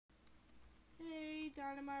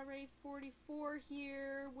Dynamite Ray 44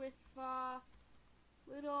 here with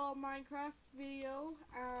little Minecraft video.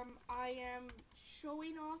 I am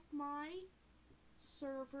showing off my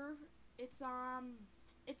server. It's a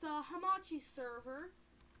Hamachi server,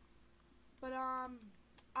 but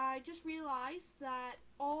I just realized that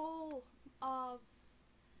all of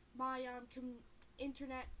my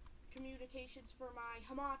internet communications for my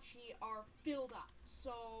Hamachi are filled up.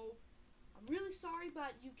 So I'm really sorry,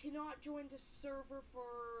 but you cannot join the server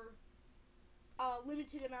for a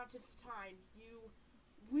limited amount of time. You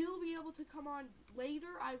will be able to come on later.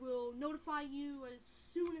 I will notify you as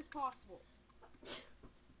soon as possible. I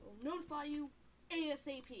will notify you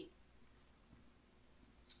ASAP.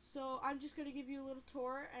 So I'm just going to give you a little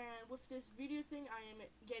tour, and with this video thing I am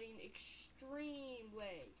getting extreme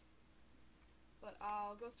lag. But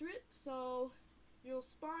I'll go through it. So you'll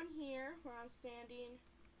spawn here where I'm standing.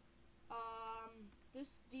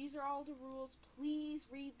 These are all the rules. Please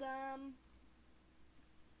read them.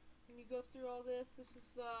 When you go through all this, this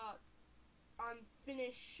is the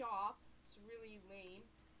unfinished shop. It's really lame.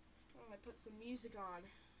 I'm gonna put some music on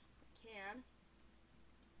if I can.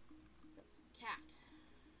 Got some cat.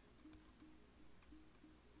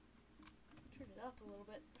 Turn it up a little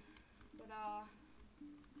bit. But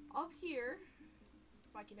up here,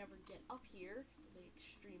 if I can ever get up here, this is an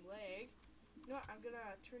extreme lag. You know what, I'm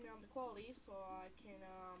gonna turn down the quality so I can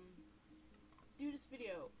do this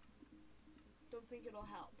video. Don't think it'll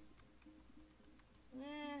help.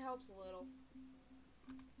 It helps a little.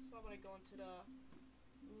 So I'm gonna go into the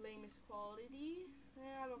lamest quality.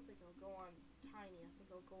 I don't think I'll go on tiny. I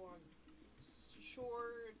think I'll go on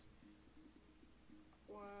short.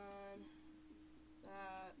 One.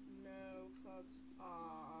 That. No. Clouds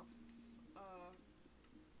off.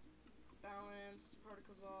 Balance.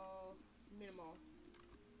 Particles all. Minimal.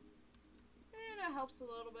 And that helps a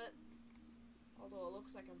little bit. Although it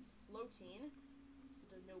looks like I'm floating. So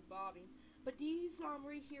there's no bobbing. But these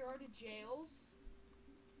right here are the jails.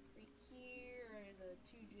 Right here are the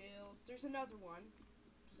two jails. There's another one,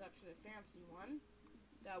 which is actually a fancy one,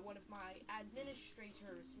 that one of my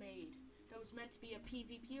administrators made. That was meant to be a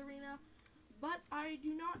PvP arena, but I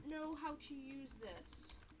do not know how to use this.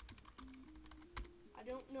 I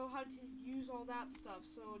don't know how to use all that stuff,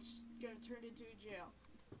 so it's gonna turn into a jail.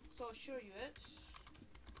 So I'll show you it.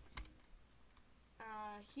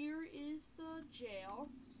 Here is the jail.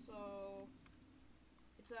 So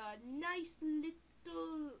it's a nice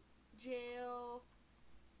little jail.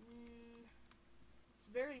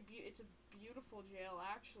 It's a beautiful jail,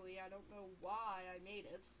 actually. I don't know why I made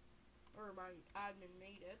it, or my admin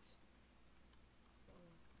made it,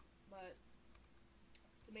 but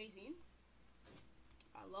it's amazing.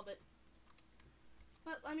 I love it.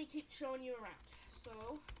 But let me keep showing you around. So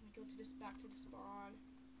let me go to this, back to the spawn.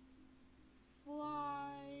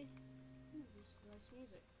 Fly. Ooh, there's some nice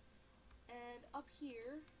music. And up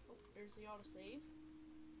here, oh, there's the autosave.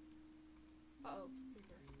 Uh-oh,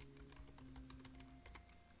 creeper.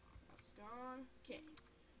 That's gone. Okay,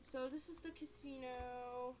 so this is the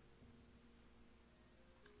casino.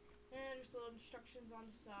 And there's little instructions on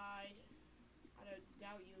the side. I don't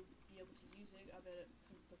doubt you'll be able to use it. I bet it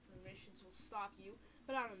because the permissions will stop you.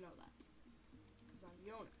 But I don't know that, because I'm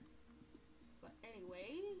the owner. But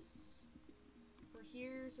anyways, for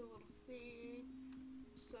here's a little thing.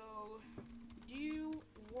 So do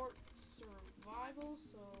warp survival.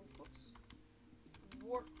 So whoops,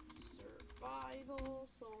 warp survival.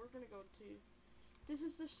 So we're gonna go to, this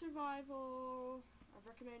is the survival. I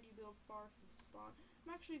recommend you build far from spawn.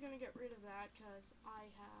 I'm actually gonna get rid of that because I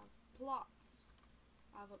have plots.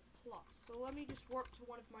 I have a plot. So let me just warp to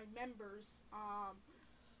one of my members'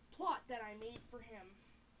 plot that I made for him.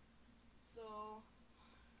 So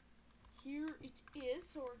here it is.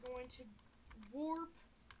 So we're going to warp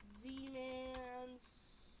Z-Man's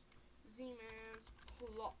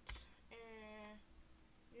plot. And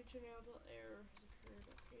internal error has occurred.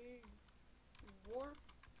 Okay. Warp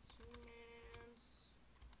Z-Man's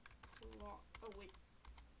plot. Oh wait.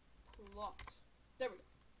 Plot. There we go.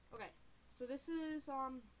 Okay. So this is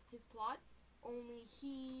his plot. Only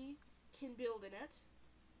he can build in it,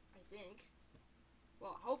 I think.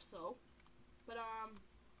 Well, I hope so. But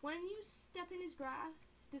when you step in his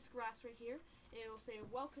this grass right here, it'll say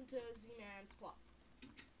 "Welcome to Z-Man's plot."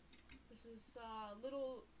 This is a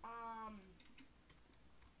little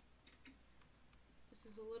this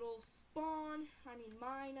is a little spawn. I mean,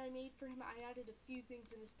 mine I made for him. I added a few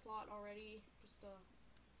things in his plot already, just a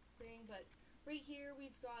thing, but. Right here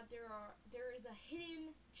we've got, there is a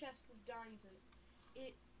hidden chest with diamonds in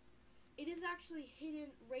it. It is actually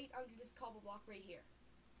hidden right under this cobble block right here.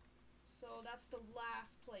 So that's the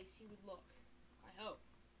last place he would look. I hope.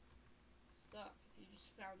 Suck if you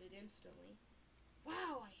just found it instantly.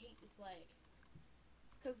 Wow, I hate this lag.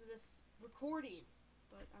 It's because of this recording,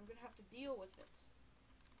 but I'm gonna have to deal with it.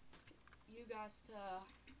 You guys to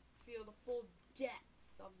feel the full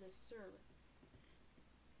depth of this server.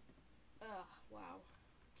 Wow.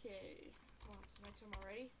 Okay. Oh, it's nighttime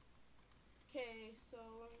already. Okay, so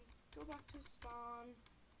let me go back to spawn.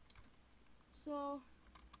 So,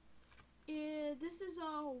 this is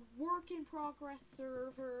a work in progress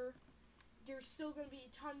server. There's still going to be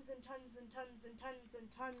tons and tons and tons and tons and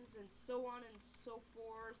tons and so on and so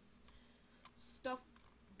forth. Stuff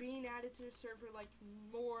being added to the server, like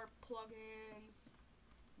more plugins,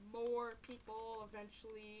 more people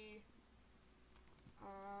eventually.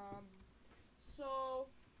 So,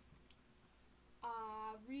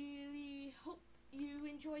 really hope you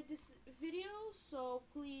enjoyed this video. So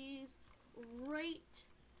please rate,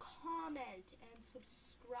 comment, and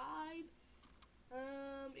subscribe.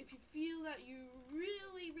 If you feel that you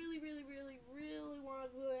really want to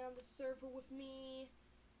play on the server with me,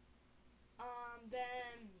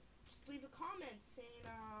 then just leave a comment saying,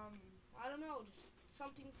 I don't know, just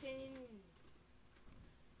something saying,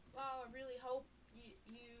 wow, I really hope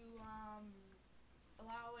you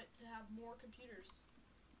allow it to have more computers.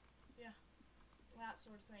 Yeah, that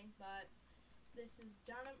sort of thing. But this is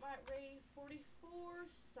Dynamite Ray 44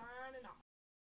 signing off.